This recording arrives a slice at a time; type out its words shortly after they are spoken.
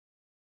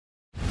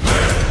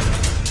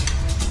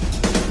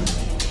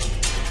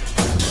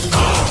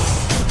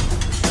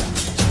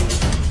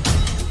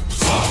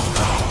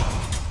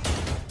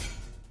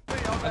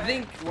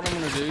what I'm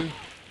gonna do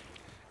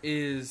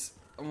is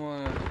I'm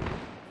gonna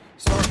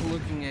start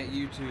looking at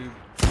YouTube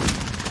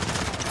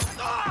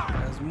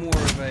as more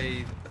of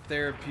a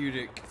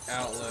therapeutic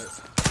outlet.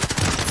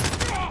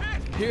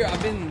 Here,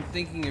 I've been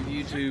thinking of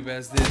YouTube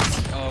as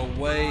this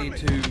way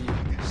to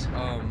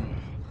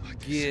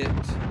get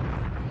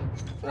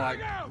like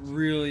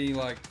really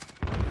like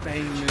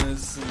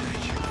famous and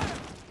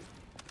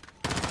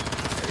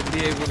be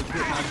able to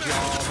quit my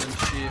job and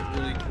shit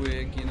really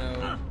quick, you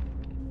know.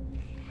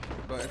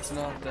 But it's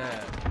not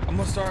that. I'm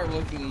gonna start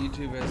looking at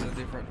YouTube as a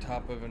different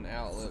type of an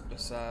outlet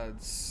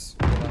besides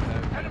what I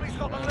have. I know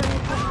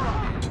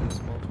I've repeated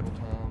this multiple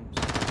times.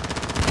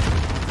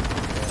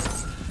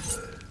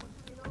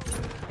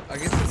 I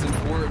guess it's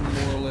important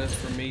more or less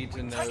for me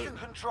to know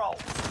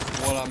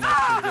what I'm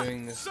actually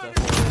doing this stuff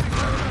for.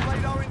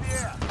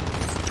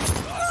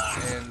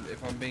 And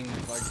if I'm being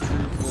like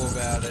truthful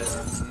about it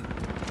and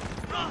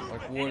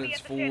like what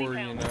it's for,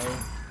 you know.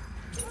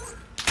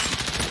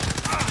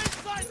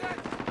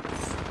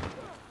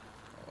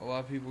 A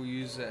lot of people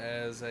use it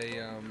as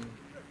a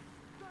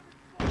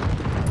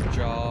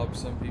job.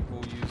 Some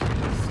people use it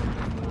as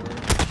something more.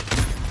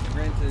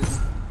 Granted,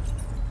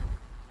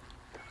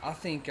 I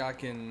think I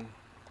can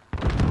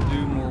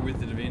do more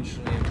with it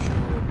eventually, I'm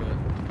sure,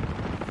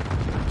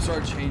 but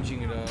start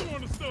changing it up.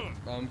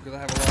 Because I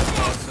have a lot of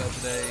thoughts up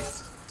today,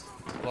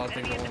 a lot of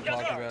things I want to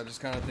talk about,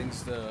 just kind of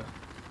things to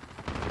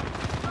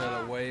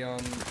that weigh on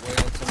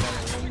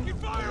somebody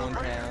at one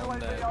time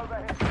that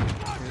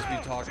can just be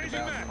talked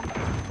about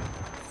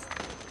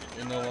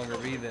and no longer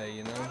be there,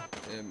 you know?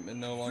 And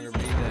no longer be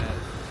that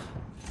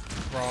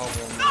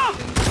problem that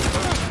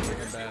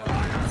things are about.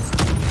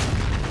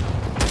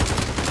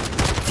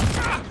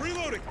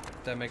 Reloading.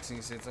 If that makes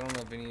any sense. I don't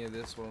know if any of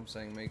this, what I'm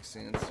saying, makes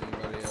sense to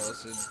anybody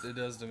else. It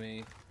does to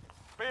me.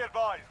 Be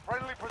advised,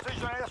 friendly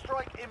precision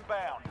airstrike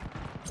inbound.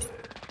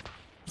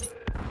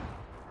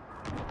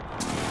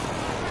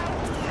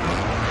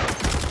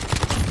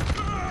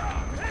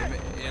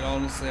 It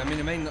honestly, I mean,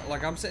 it may not,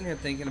 like, I'm sitting here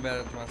thinking about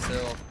it to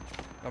myself.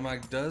 I'm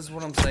like, does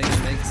what I'm saying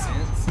make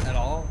sense at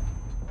all?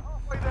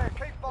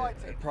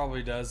 It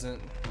probably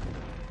doesn't.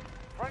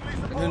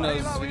 And who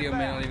knows, this video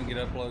may not even get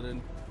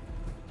uploaded.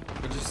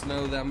 But just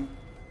know that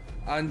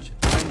I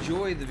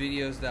enjoy the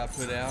videos that I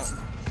put out.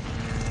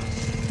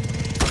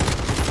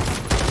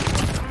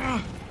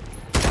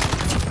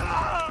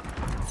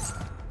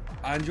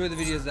 I enjoy the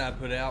videos that I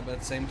put out, but at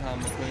the same time,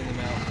 I'm putting them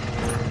out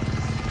for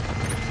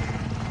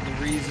the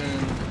reason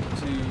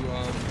to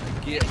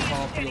get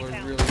popular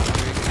really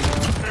quick, you know?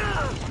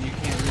 And you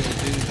can't really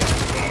do that.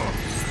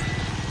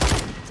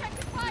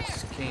 You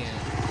just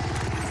can't.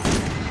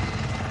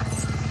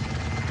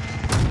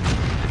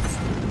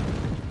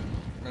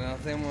 And I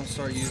think I'm going to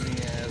start using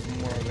it as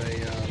more of a,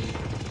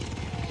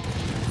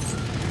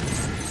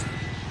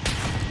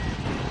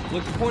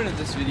 look, the point of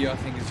this video, I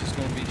think, is just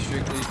going to be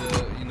strictly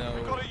to, you know,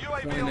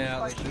 point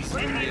out that this is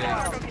going to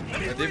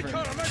be a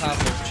different type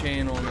of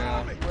channel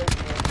now.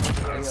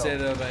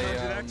 Instead of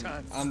a,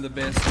 I'm the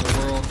best in the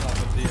world type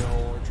of deal,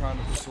 or trying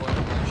to persuade,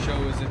 show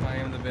as if I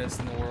am the best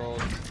in the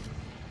world,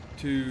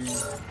 to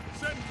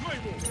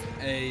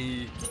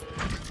a,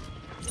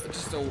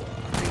 just a, I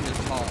think the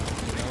top,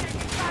 you know.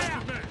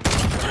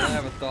 I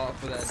have a thought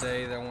for that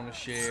day that I want to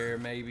share,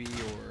 maybe,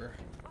 or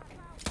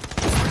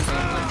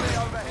something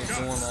that was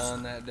going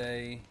on that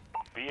day.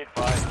 Be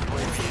advised,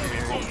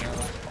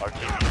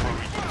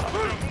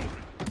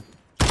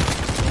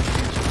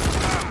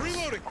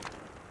 reloading.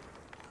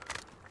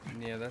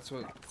 Yeah, that's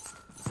what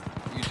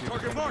YouTube is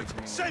going to do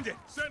to me. Send it!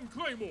 Send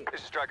Claymore!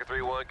 This is Striker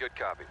 3-1, good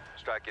copy.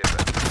 Strike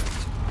inbound.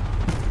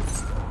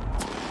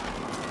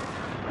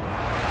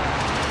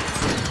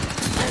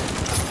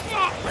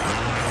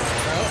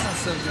 I let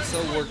myself get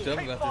so worked up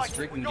about this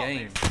freaking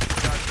game.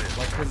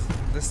 Like, cause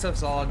this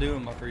stuff's all I do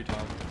in my free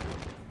time.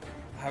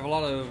 I have a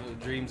lot of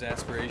dreams,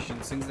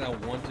 aspirations, things that I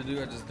want to do,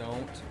 I just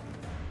don't.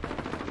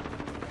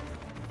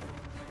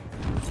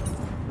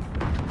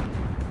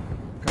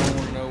 Kind of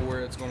want to know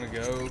where it's going to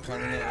go,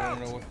 kind of want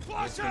to know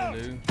what it's going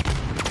to do.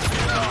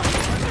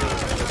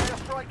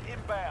 airstrike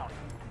inbound.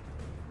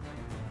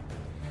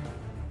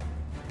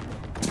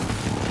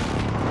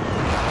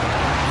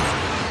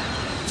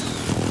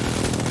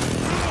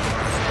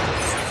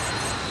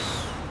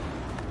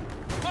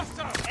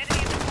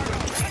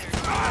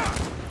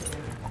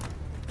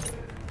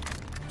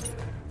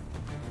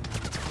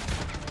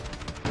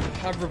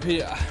 I've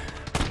repeated,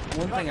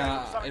 one thing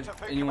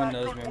if anyone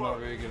knows me, I'm not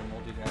very good at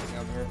multitasking.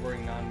 I've been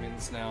recording 9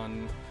 minutes now,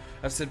 and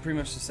I've said pretty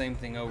much the same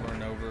thing over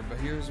and over, but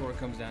here's what it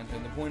comes down to.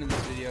 And the point of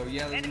this video,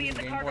 yeah, there's going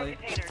to be gameplay,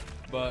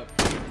 but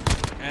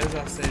as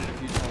I said it a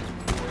few times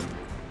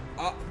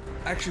before,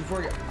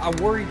 actually, I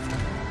worried,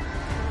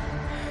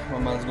 my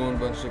mind's going a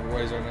bunch of different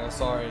ways right now,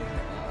 sorry,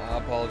 I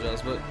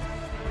apologize, but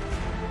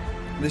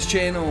this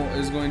channel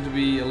is going to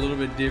be a little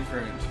bit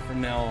different from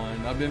now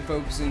on. I've been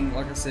focusing,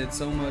 like I said,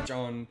 so much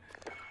on,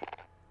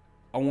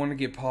 I want to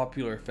get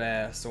popular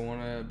fast. I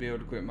want to be able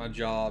to quit my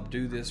job,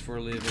 do this for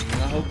a living,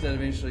 and I hope that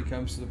eventually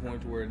comes to the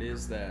point to where it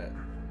is that.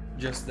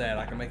 just that.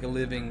 I can make a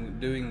living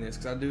doing this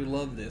because I do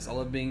love this. I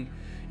love being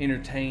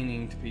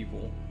entertaining to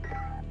people.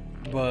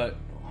 But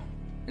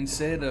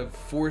instead of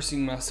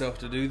forcing myself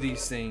to do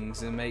these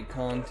things and make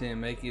content,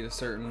 make it a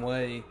certain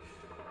way,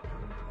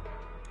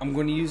 I'm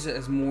going to use it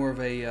as more of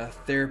a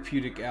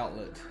therapeutic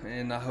outlet.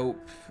 And I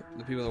hope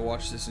the people that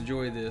watch this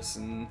enjoy this,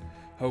 and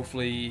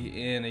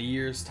hopefully in a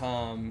year's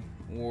time,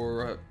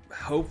 or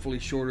hopefully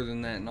shorter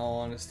than that in all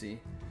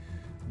honesty,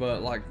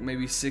 but like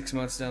maybe 6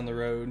 months down the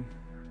road,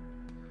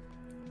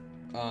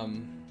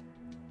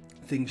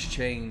 things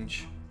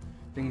change.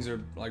 Things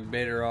are like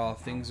better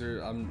off. Things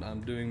are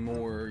I'm doing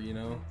more, you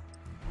know.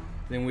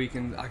 Then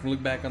I can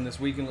look back on this.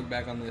 We can look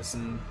back on this,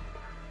 and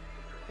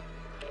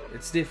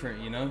it's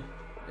different, you know.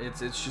 It's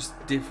just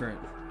different,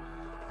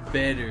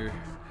 better.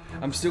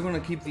 I'm still gonna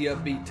keep the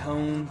upbeat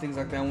tone, things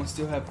like that. I want to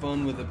still have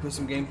fun with it, put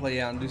some gameplay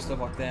out, and do stuff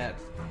like that.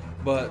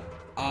 But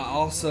I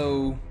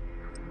also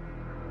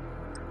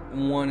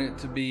want it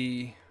to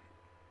be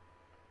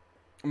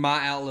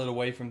my outlet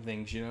away from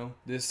things, you know.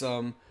 This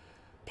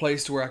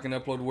place to where I can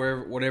upload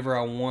whatever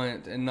I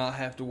want and not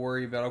have to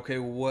worry about, okay,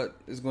 well, what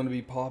is going to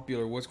be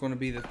popular, what's going to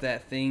be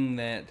that thing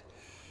that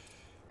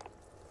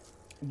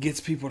gets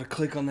people to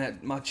click on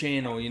my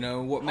channel, you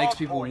know, what makes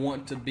people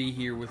want to be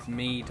here with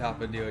me, type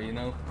of deal, you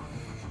know.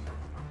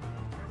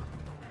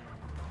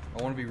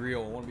 I want to be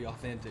real, I want to be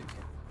authentic.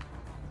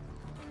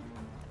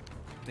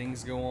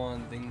 Things go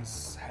on,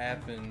 things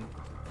happen.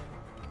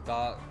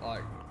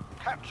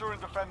 Capture and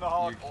defend the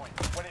hard point.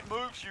 When it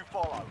moves, you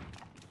follow.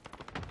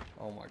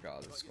 Oh my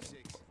god, this is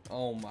going.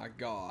 Oh my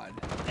god.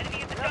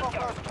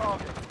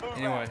 Target.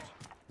 Anyway,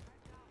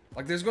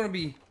 like there's gonna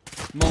be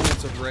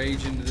moments of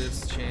rage into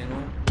this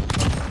channel.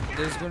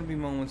 There's gonna be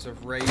moments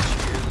of rage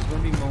here. There's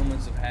gonna be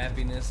moments of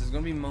happiness. There's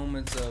gonna be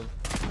moments of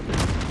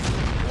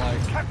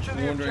like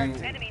wondering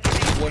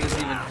what is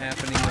even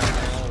happening right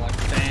now, like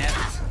that.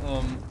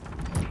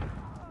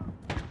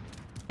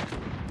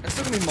 There's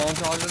still gonna be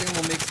montages. I think I'm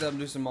gonna mix it up and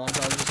do some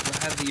montages.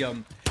 We'll have the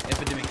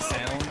epidemic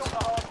sounds.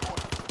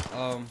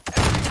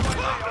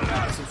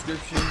 A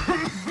subscription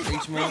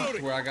each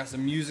month where I got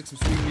some music, some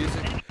sweet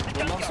music.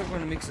 But I'm also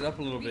going to mix it up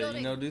a little bit,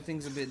 you know, do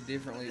things a bit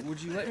differently.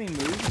 Would you let me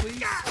move,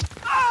 please?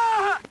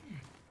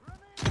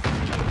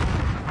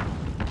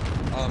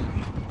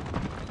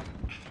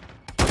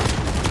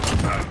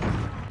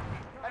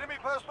 Enemy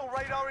personal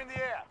radar in the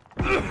air.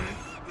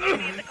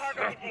 Enemy in the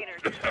cargo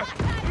containers.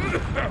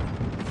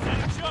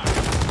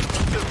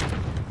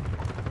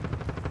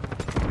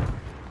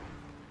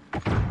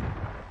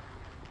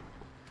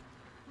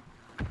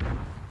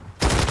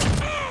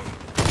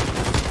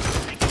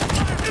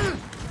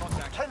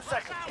 10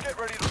 seconds. Get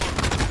ready to move.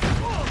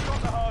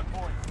 Got the hard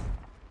point.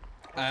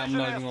 I'm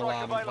not even gonna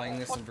lie, I've been playing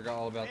this and forgot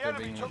all about there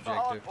being an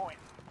objective.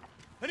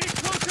 I need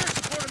close air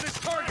support on this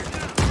target.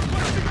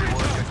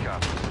 Good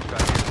copy.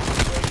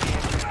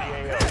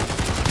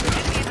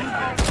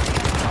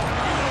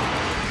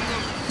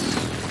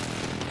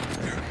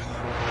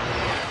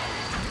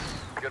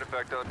 Good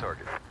effect on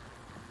target.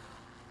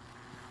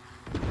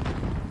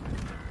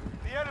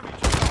 The enemy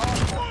took the hard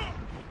point.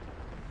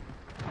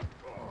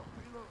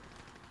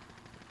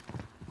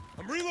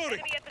 I'm reloading.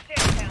 Enemy at the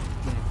safe town.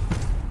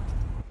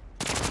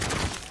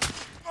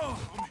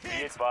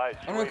 I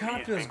don't know, it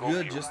kind of feels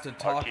good just to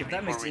talk. If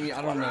that makes any,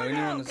 I don't know,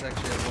 anyone that's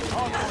actually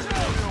uploaded,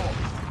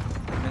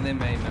 I mean, they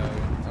may know.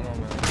 I don't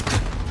know.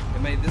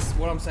 It may,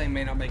 what I'm saying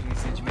may not make any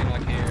sense. You may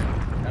not care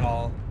at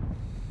all.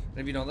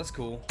 If you don't, that's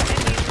cool.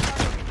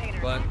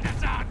 But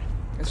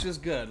it's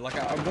just good. Like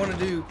I want to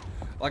do,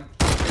 like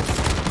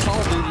Call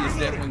of Duty is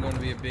definitely going to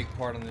be a big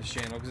part on this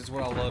channel because it's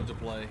what I love to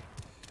play.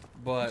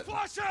 But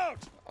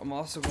I'm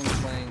also going to be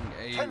playing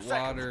a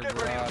wider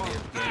variety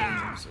of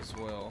games as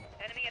well.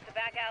 Enemy at the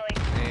back alley.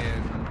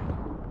 And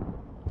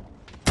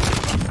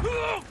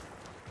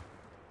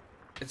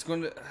it's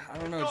going to, I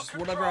don't know, just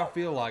whatever I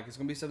feel like. It's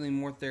going to be something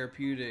more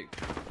therapeutic.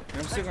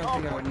 And I'm still going to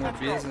think of it more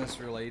business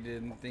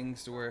related and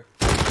things to where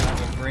I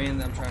have a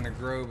brand that I'm trying to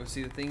grow. But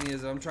see, the thing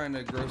is, I'm trying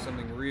to grow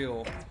something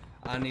real.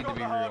 I need to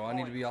be real. I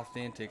need to be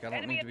authentic. I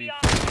don't need to be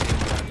fake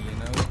anybody, you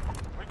know?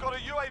 Got a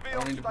UAV I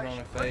don't need to put on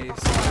a face.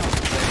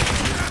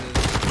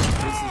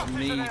 This is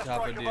me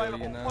type of deal,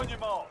 you know?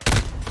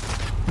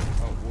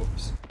 Oh,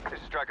 whoops. This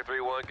is Striker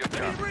 3-1. Good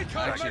job.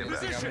 Actually, I didn't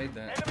think I made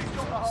that. Enemy's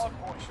got the hard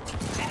point.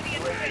 Enemy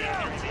at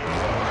the safe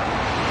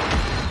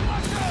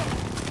town.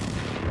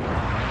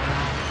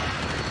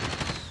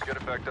 Good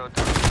effect on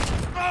target.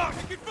 Oh,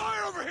 taking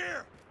fire over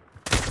here.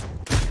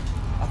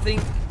 I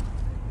think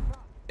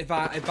if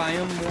I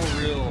am more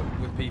real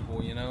with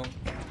people, you know,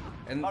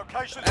 and that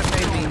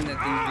may mean that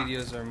these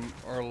videos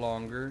are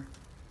longer.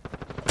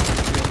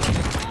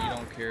 You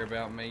don't care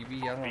about,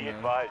 maybe, I don't know.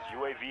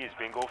 UAV is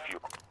bingo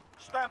fuel.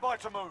 Stand by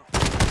to move.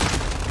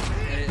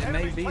 It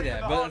may be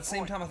that, but at the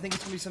same time, I think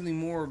it's gonna be something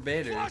more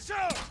better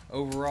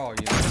overall,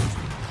 you know.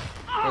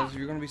 Because if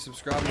you're gonna be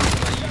subscribing to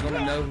somebody, you're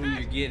gonna know who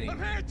you're getting.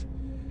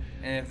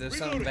 And if there's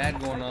something bad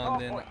going on,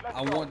 then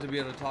I want to be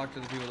able to talk to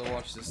the people that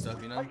watch this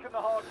stuff, you know?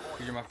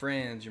 Because you're my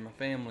friends, you're my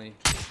family.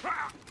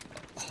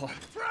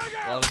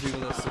 a lot of people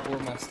that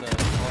support my stuff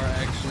are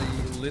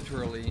actually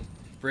literally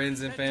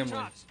friends and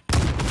family.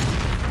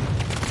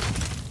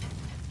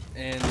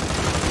 And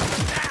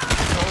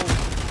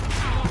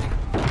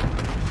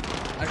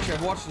actually,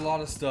 I've watched a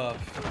lot of stuff,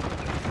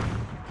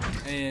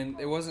 and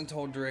it wasn't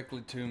told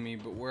directly to me,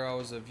 but where I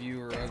was a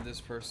viewer of this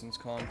person's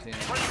content,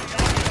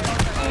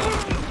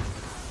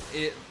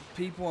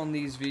 people on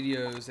these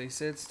videos, they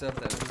said stuff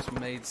that just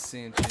made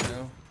sense, you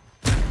know?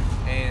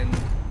 And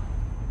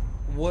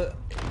what,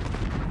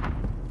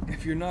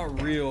 if you're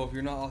not real, if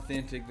you're not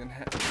authentic, then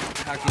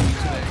how can you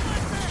say?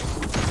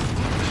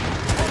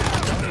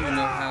 I don't even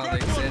know how they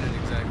said it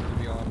exactly, to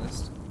be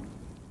honest.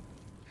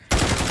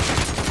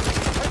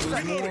 It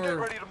was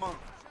more,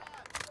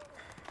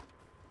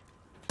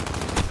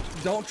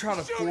 don't try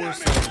to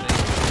force something.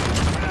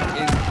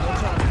 Don't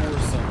try to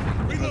force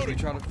something. Because if you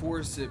try to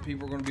force it,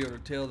 people are going to be able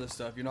to tell this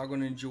stuff. You're not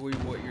going to enjoy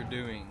what you're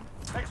doing.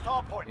 Next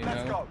hard point.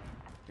 Let's go.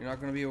 You're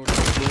not going to be able to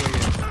enjoy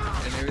it,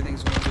 and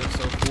everything's going to go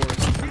so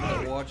forced. And people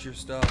that watch your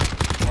stuff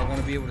are going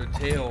to be able to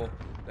tell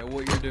that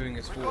what you're doing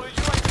is forced.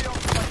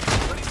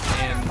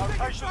 And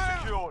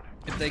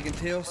if they can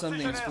tell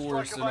something's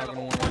forced, they're not going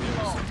to want to be able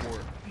to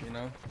support, you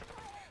know?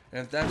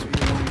 And if that's what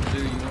you want to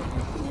do, you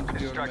want to be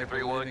able to make a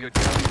living,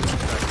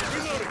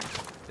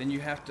 then you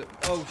have to,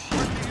 oh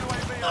shit.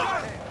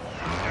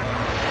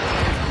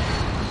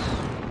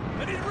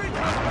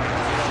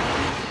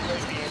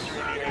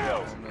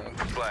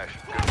 Splash.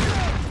 I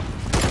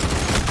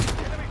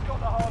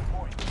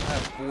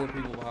have 4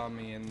 people behind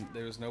me and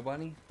there was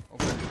nobody?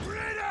 Okay.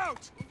 Grenade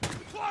out!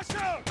 Flush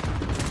out!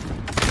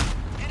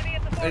 Enemy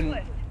at the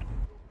forklift.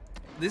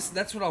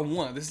 That's what I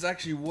want. This is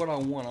actually what I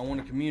want. I want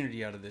a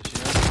community out of this, you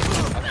know?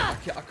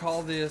 I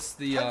call this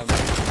the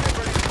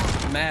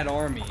Mad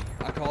Army.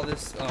 I call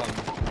this the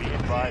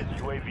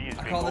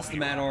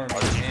Mad Army,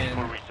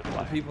 and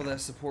the people that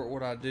support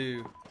what I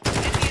do,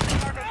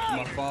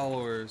 my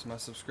followers, my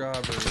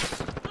subscribers,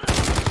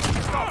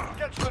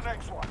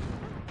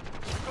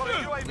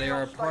 they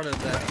are a part of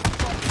that.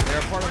 They're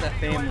a part of that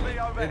family.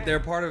 They're a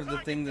part of the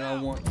thing that I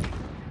want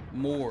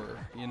more,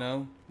 you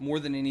know, more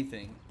than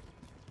anything.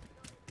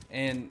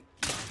 And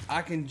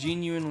I can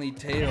genuinely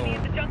tell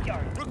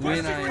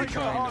when I am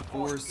trying to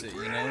force it,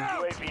 you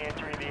know?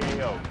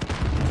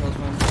 Because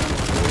when I'm trying to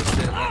force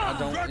it, like, I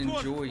don't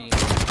enjoy it.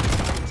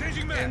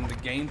 And the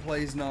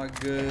gameplay's not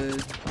good.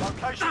 The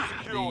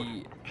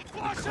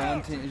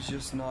content is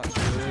just not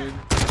good.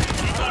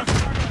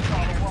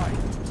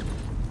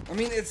 I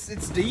mean, it's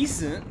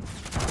decent,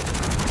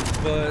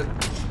 but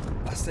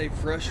I stay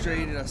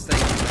frustrated, I stay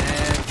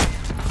mad.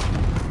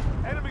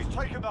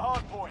 Taking the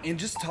hard point. And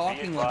just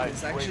talking like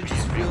this actually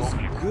just feels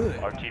good.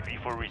 RTB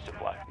for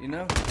resupply. You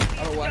know?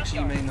 I don't actually,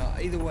 you may not.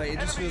 Either way,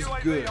 it just feels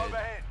good to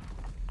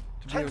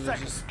be able to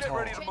just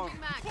talk.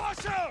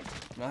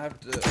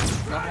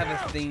 Not have a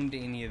theme to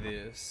any of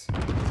this.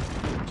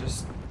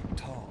 Just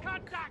talk.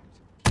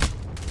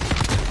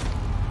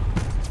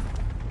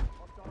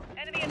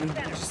 And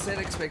just set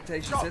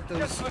expectations. Set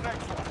those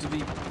to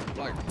be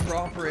like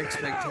proper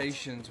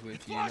expectations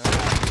with you, you know?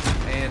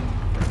 And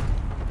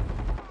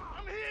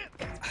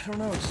I don't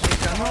know, I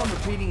know I'm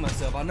repeating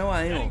myself, I know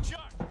I am,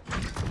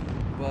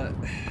 but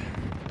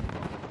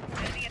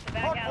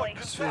it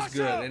just feels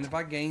good. And if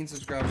I gain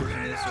subscribers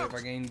from this, or if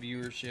I gain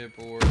viewership,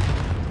 or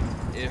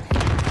if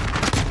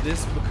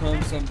this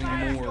becomes something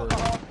more,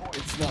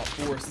 it's not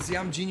forced. And see,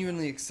 I'm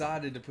genuinely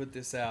excited to put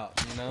this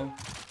out, you know?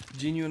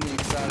 Genuinely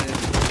excited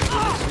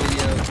for this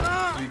video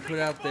to be put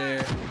out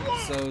there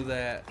so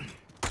that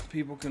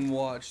people can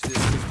watch this,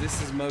 because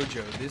this is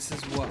Mojo, this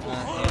is what I am.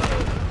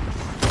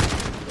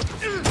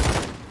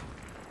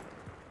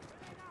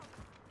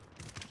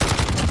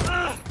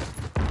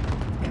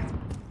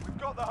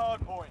 Got the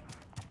hard point.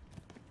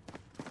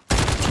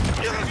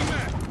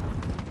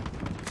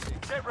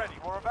 Get ready,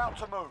 we're about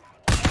to move.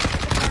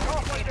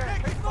 Halfway there,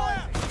 keep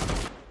firing.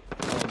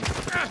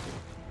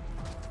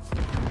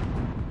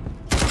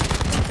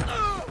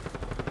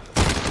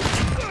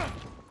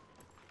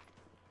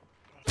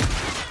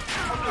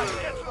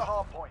 Get to the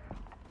hard point.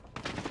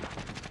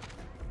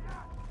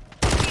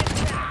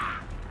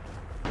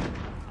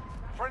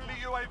 Friendly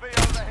UAV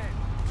overhead.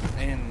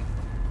 And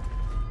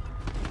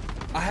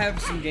I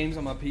have some games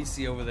on my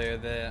PC over there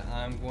that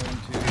I'm going to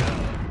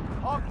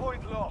Hard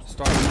point lost.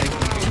 start making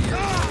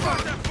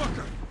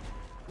videos.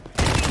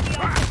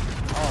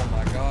 Oh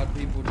my god,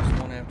 people just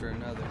one after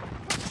another.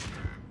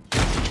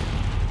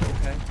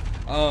 Okay.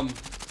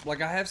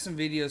 Like I have some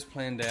videos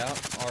planned out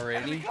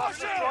already.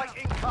 Cluster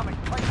strike incoming.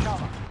 Take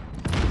cover.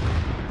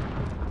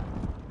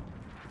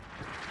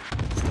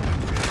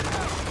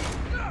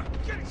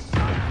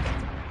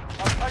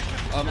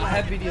 I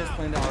have videos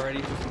planned out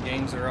already for some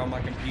games that are on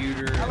my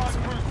computer. And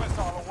some, oh,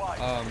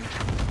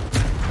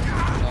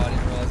 I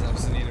didn't realize that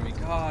was an enemy.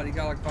 God, he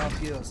got like 5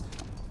 kills.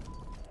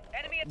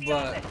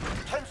 But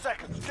 10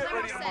 seconds. Get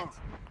ready to move.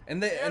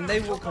 and they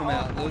will come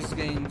out. Those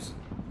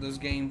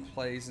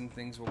gameplays and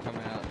things will come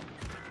out.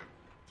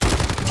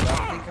 But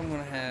I think I'm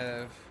gonna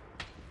have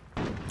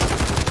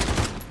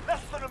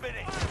Less than a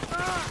minute.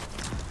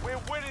 We're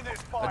winning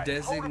this fight. a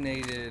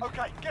designated.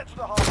 Okay, get to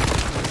the hole.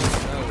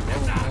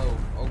 No,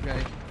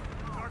 okay.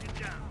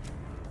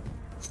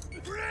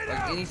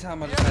 Like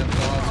anytime I just have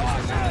thoughts or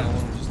something that I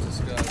want to just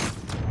discuss,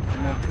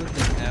 I'm gonna put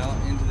them out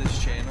into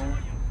this channel,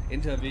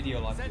 into a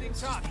video like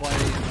this. Just play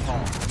and talk,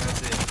 and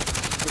that's it.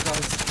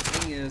 Because the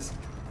thing is,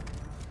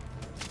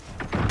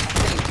 I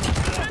think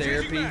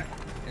therapy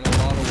in a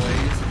lot of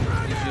ways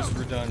is just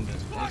redundant.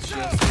 It's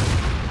just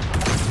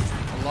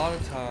a lot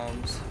of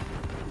times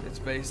it's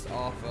based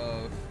off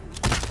of.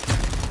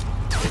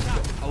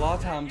 A lot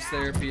of times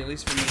therapy, at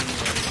least for me anyway,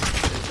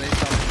 is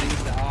based off of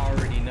things that I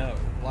already know.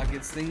 Like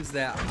it's things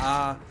that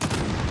I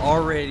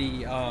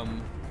already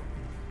am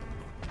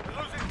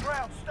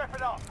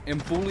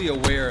fully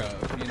aware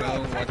of, you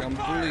know, like I'm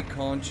fully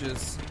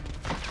conscious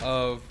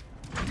of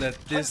that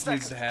this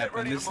needs to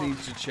happen, this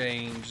needs to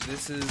change,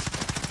 this is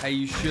how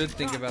you should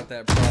think about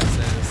that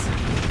process.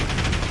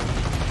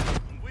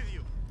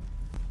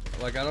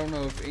 Like I don't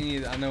know if any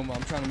of the, I know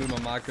I'm trying to move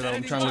my mic because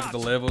I'm trying to look at the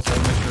levels so I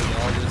make sure that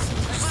all this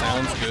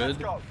sounds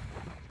good.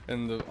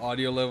 And the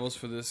audio levels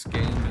for this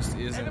game just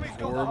isn't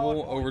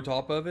horrible over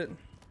top of it.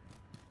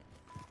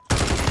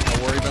 I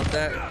worry about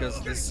that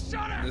because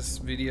this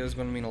video is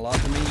going to mean a lot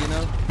to me, you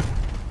know.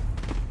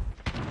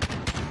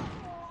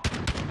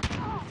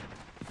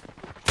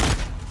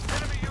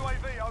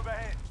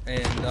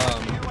 And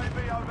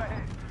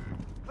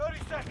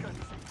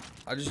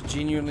I just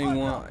genuinely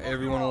want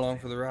everyone along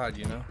for the ride,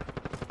 you know.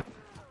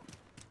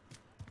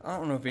 I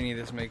don't know if any of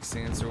this makes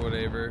sense or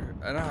whatever,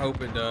 and I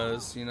hope it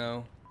does, you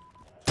know.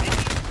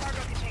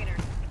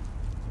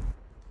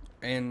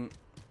 And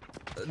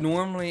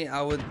normally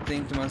I would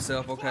think to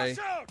myself, okay,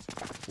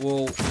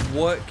 well,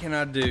 what can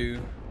I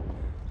do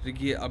to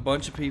get a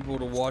bunch of people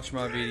to watch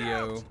my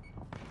video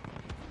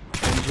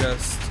and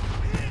just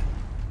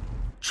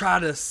try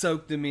to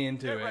soak them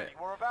into it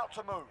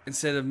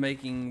instead of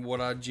making what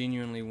I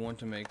genuinely want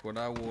to make, what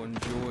I will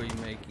enjoy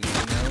making,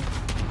 you know?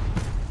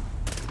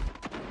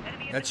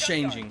 That's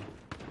changing.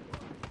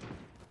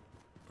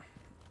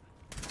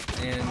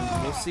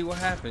 And we'll see what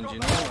happens, you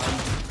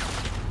know?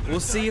 We'll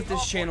see if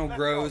this channel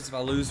grows, if I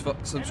lose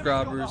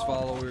subscribers,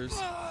 followers,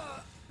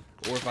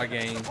 or if I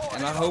gain.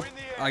 And I hope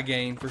I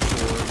gain for sure,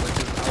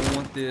 because I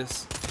want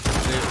this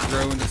to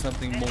grow into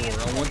something more.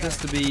 I want this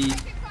to be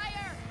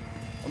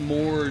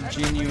more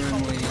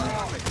genuinely...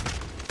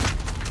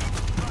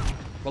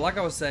 But like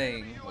I was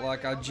saying,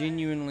 like I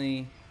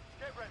genuinely...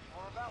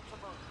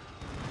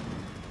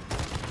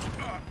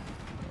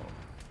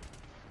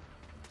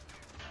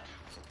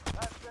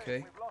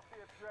 Okay.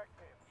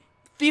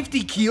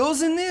 50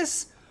 kills in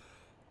this?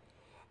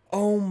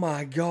 Oh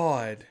my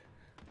god.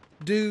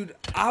 Dude,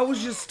 I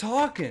was just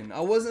talking. I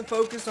wasn't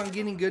focused on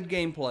getting good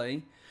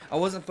gameplay. I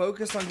wasn't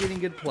focused on getting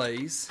good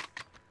plays.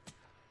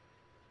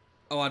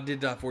 Oh, I did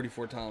die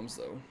 44 times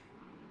though.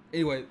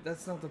 Anyway,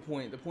 that's not the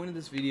point. The point of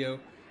this video,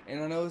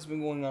 and I know it's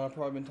been going on, I've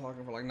probably been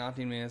talking for like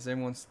 19 minutes.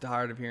 Everyone's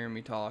tired of hearing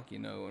me talk, you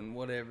know, and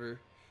whatever.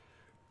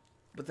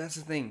 But that's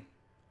the thing.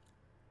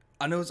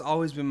 I know it's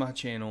always been my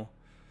channel,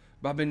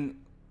 but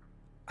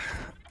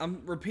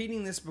I'm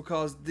repeating this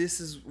because this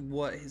is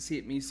what has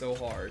hit me so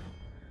hard.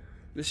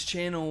 This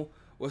channel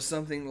was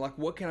something like,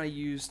 what can I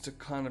use to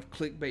kind of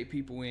clickbait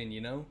people in,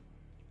 you know?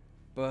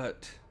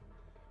 But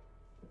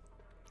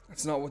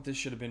that's not what this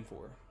should have been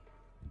for.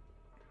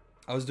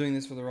 I was doing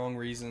this for the wrong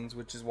reasons,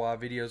 which is why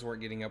videos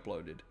weren't getting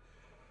uploaded.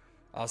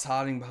 I was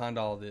hiding behind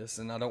all this,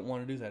 and I don't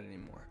want to do that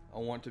anymore. I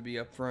want to be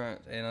upfront,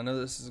 and I know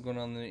this is going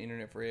on the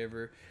internet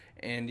forever.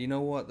 And you know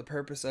what? The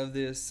purpose of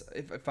this,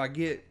 if I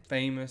get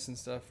famous and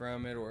stuff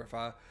from it, or if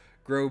I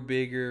grow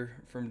bigger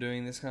from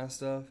doing this kind of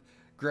stuff,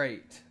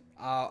 great.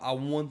 I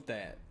want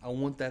that. I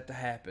want that to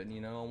happen.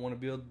 You know, I want to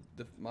build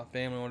my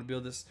family. I want to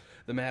build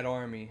the Mad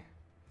Army.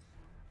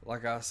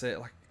 Like I said,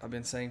 like I've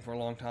been saying for a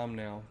long time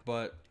now,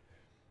 but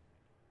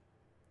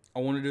I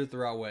want to do it the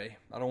right way.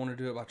 I don't want to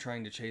do it by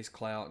trying to chase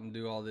clout and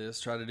do all this.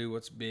 Try to do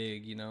what's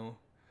big. You know,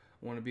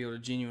 I want to be able to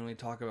genuinely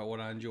talk about what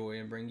I enjoy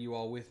and bring you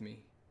all with me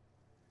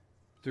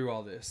through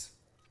all this.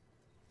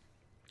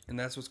 And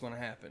that's what's going to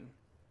happen.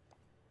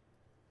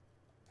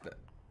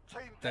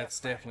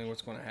 That's definitely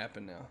what's going to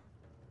happen now.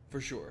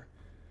 For sure.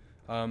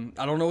 I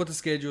don't know what the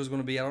schedule is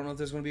going to be. I don't know if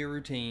there's going to be a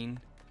routine.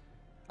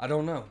 I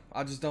don't know.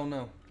 I just don't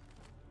know.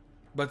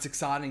 But it's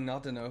exciting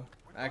not to know.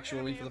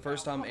 Actually, for the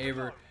first time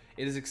ever,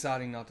 it is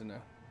exciting not to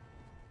know.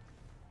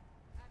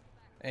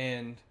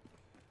 And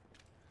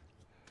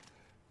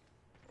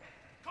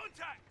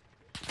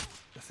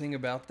the thing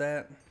about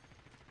that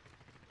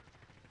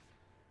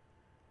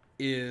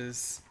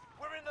is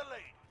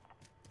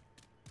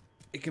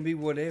it can be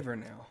whatever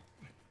now.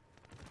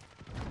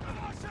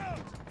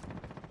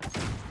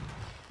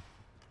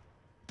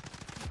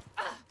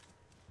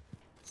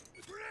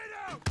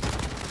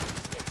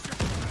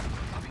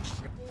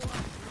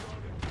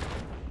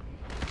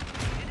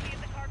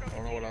 I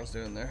don't know what I was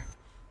doing there.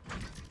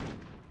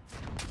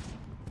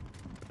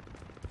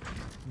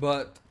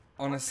 But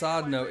on a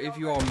side note, if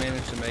you all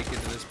managed to make it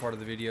to this part of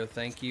the video,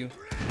 thank you.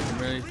 I'm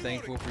really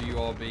thankful for you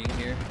all being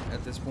here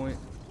at this point.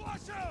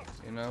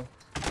 You know,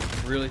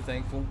 really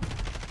thankful.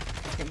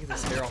 I can't get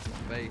this hair off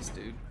my face,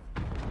 dude.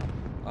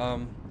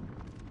 And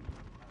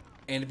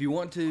if you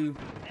want to,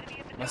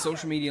 my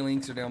social media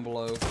links are down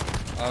below.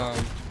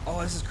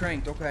 Oh, this is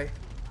cranked. Okay.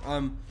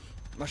 My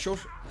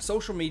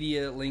social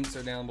media links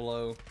are down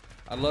below.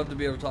 I'd love to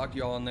be able to talk to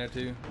y'all on there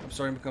too. I'm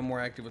starting to become more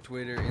active with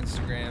Twitter,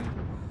 Instagram,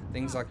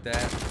 things like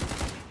that.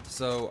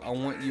 So I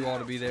want you all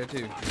to be there too.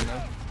 You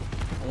know,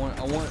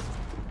 I want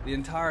the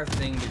entire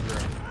thing to grow,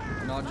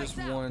 not just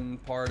one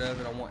part of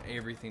it. I want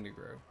everything to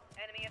grow.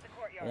 Enemy at the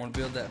courtyard. I want to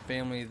build that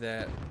family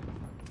that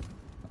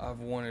I've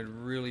wanted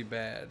really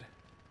bad.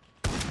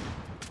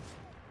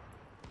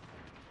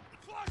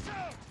 Flash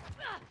out!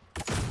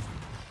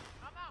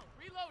 I'm out.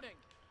 Reloading.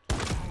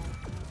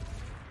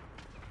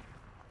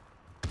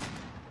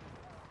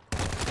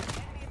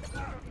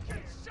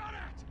 Get shot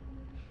at!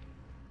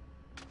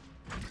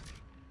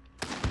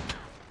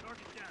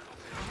 Target down.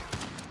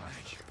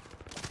 Thank you.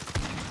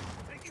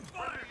 Taking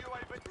fire!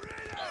 UAV.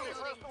 Grenade out!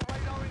 Personal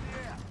radar in the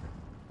air.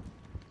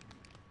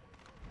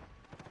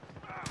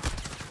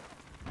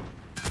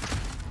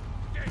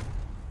 Okay.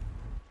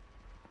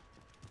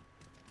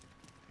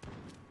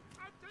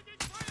 I'm taking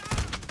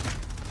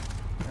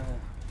fire!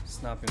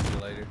 Sniping for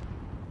later.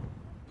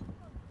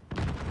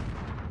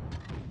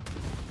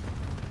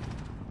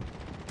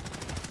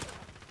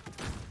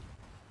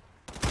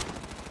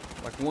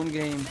 Like one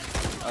game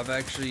I've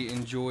actually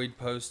enjoyed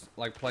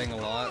playing a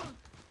lot,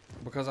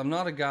 because I'm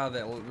not a guy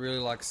that really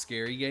likes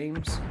scary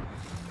games.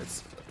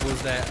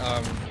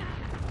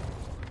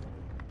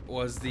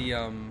 Was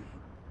the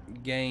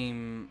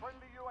game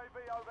Friendly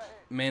UAV overhead.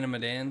 Man of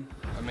Medan,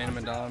 or Man of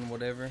Medan,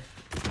 whatever.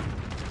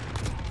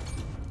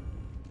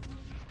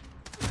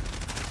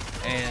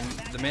 And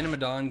the Man of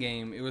Medan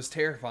game, it was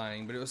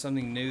terrifying, but it was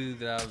something new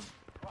that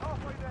We're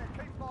halfway there.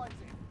 Keep fighting.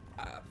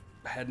 I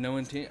had no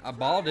intent. I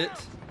bought it,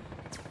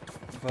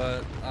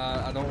 but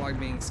I don't like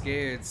being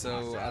scared,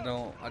 so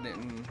I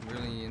didn't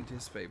really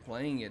anticipate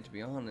playing it, to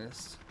be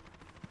honest.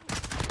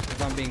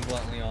 If I'm being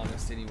bluntly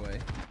honest, anyway.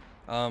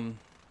 Enemy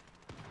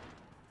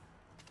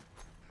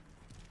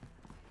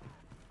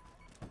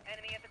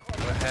at the I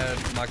courtyard.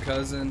 had my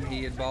cousin,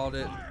 he had bought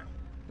it.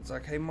 It's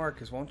like, hey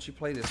Marcus, why don't you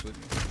play this with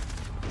me?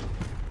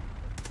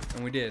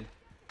 And we did.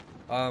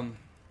 But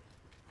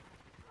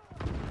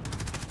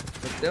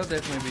there'll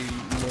definitely be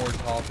more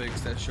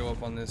topics that show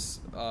up on this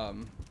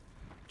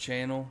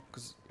channel,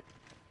 because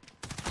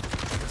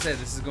like I said,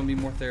 this is going to be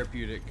more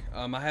therapeutic.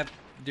 I have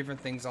different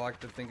things I like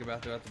to think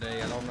about throughout the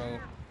day. I don't know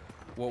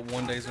what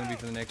one day is going to be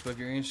for the next, but if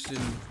you're interested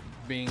in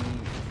being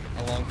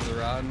along for the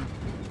ride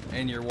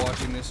and you're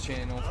watching this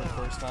channel for the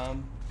first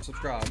time,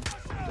 subscribe.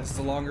 This is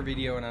a longer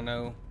video, and I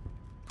know,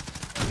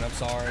 and I'm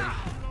sorry.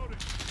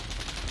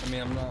 I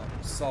mean, I'm not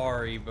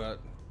sorry, but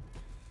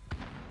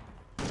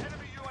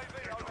Enemy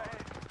UAV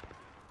overhead.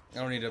 I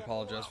don't need to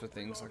apologize for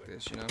things like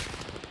this, you know?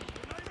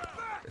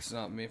 It's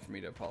not meant for me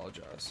to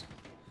apologize.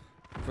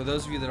 For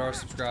those of you that are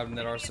subscribed and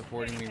that are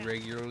supporting me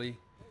regularly,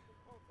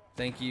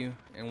 thank you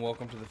and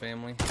welcome to the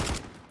family.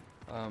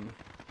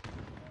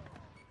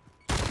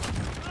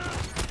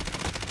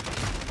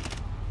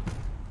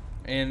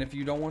 And if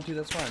you don't want to,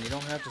 that's fine. You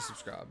don't have to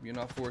subscribe. You're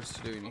not forced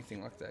to do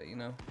anything like that, you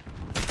know?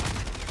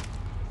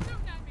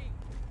 Shooting at me.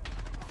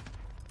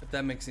 If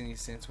that makes any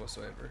sense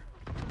whatsoever.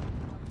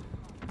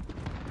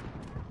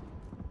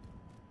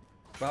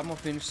 But I'm gonna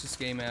finish this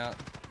game out,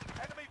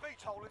 Enemy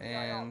VTOL in the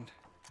AO. and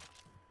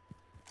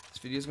this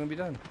video is gonna be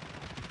done.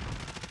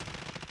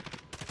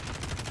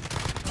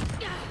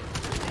 Got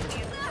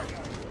him.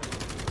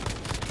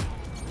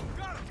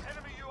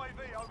 Enemy UAV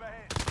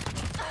overhead.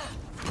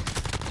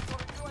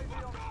 Got a UAV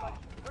on station.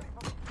 Ready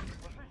for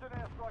precision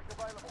airstrike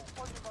available.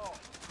 On your mark.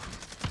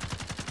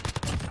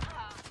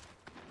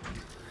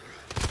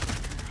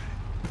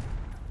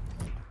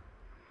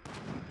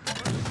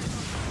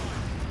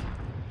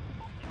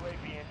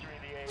 UAV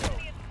entering the AO.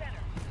 Enemy at the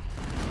center.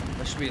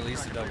 That should be at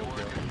least a double kill.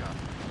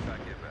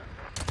 Gotta get back.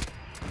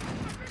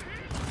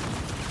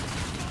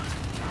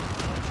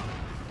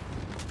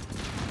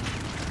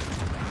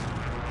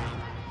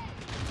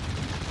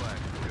 Flag,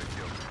 good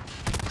kill.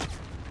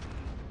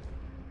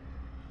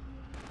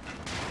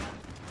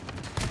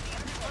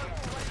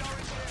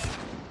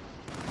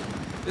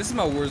 This is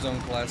my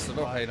Warzone class, so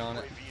don't hate on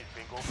it. UAV is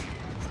bingo.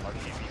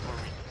 RTV for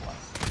resupply.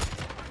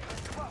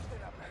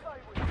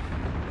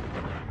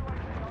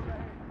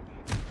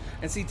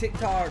 And see,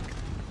 TikTok,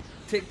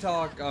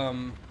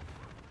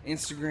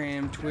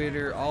 Instagram,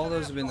 Twitter, all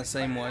those have been the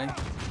same way.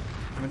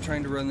 I've been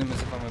trying to run them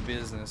as if I'm a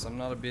business. I'm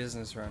not a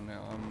business right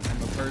now. I'm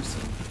a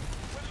person.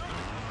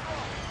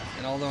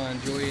 And although I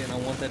enjoy it and I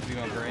want that to be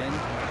my brand,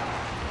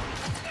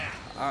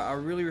 I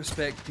really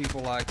respect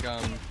people like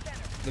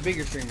the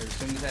bigger streamers,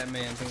 That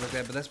Man, things like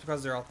that. But that's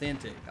because they're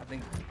authentic. I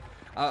think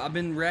I've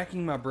been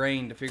racking my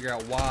brain to figure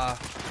out why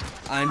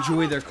I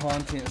enjoy their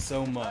content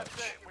so much.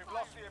 We've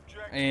lost the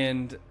objective.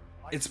 And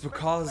it's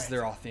because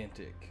they're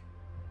authentic.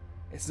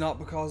 It's not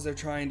because they're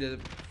trying to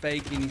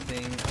fake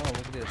anything. Oh, look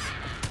at this.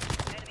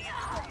 Enemy at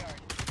the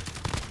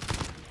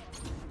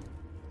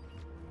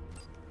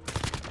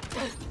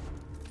courtyard.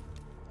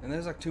 And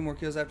there's like 2 more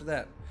kills after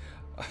that.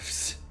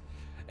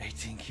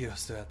 18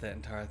 kills throughout that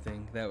entire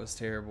thing. That was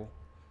terrible.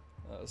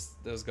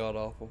 That was god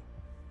awful.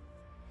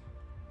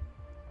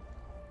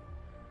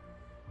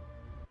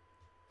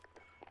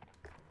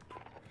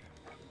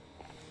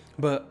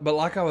 But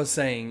like I was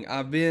saying,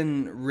 I've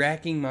been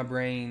racking my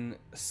brain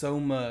so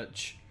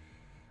much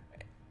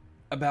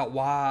about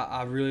why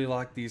I really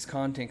like these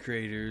content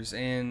creators,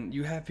 and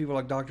you have people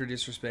like Dr.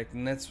 Disrespect,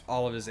 and that's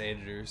all of his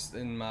editors,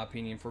 in my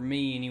opinion. For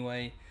me,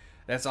 anyway,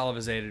 that's all of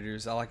his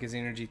editors. I like his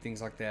energy,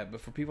 things like that.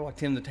 But for people like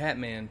Tim the Tap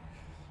Man,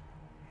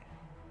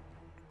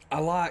 I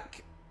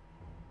like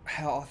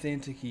how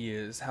authentic he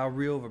is, how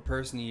real of a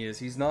person he is.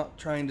 He's not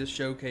trying to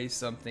showcase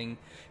something.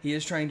 He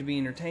is trying to be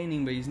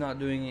entertaining, but he's not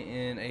doing it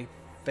in a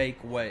fake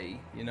way,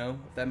 you know,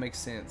 if that makes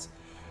sense.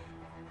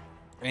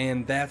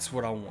 And that's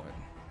what I want.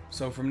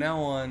 So from now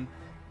on,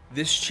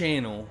 this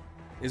channel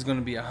is going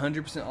to be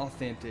 100%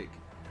 authentic.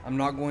 I'm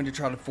not going to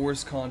try to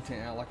force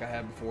content out like I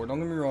have before. Don't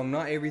get me wrong,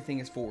 not everything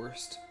is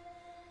forced.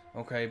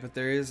 Okay, but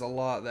there is a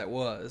lot that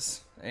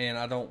was, and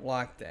I don't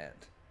like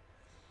that.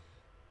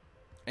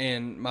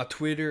 And my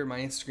Twitter, my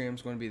Instagram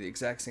is going to be the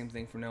exact same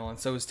thing from now on.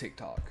 So is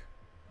TikTok.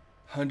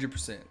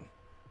 100%.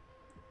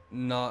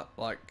 Not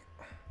like...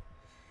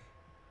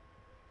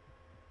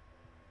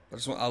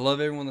 I love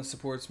everyone that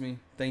supports me.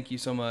 Thank you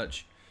so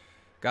much.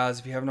 Guys,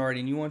 if you haven't already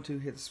and you want to,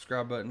 hit the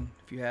subscribe button.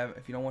 If you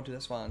don't want to,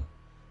 that's fine.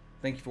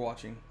 Thank you for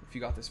watching, if you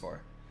got this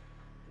far.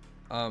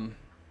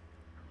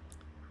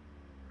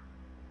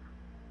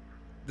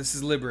 This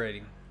is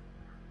liberating.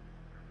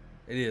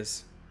 It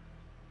is.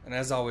 And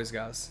as always,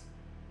 guys,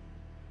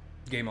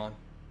 game on.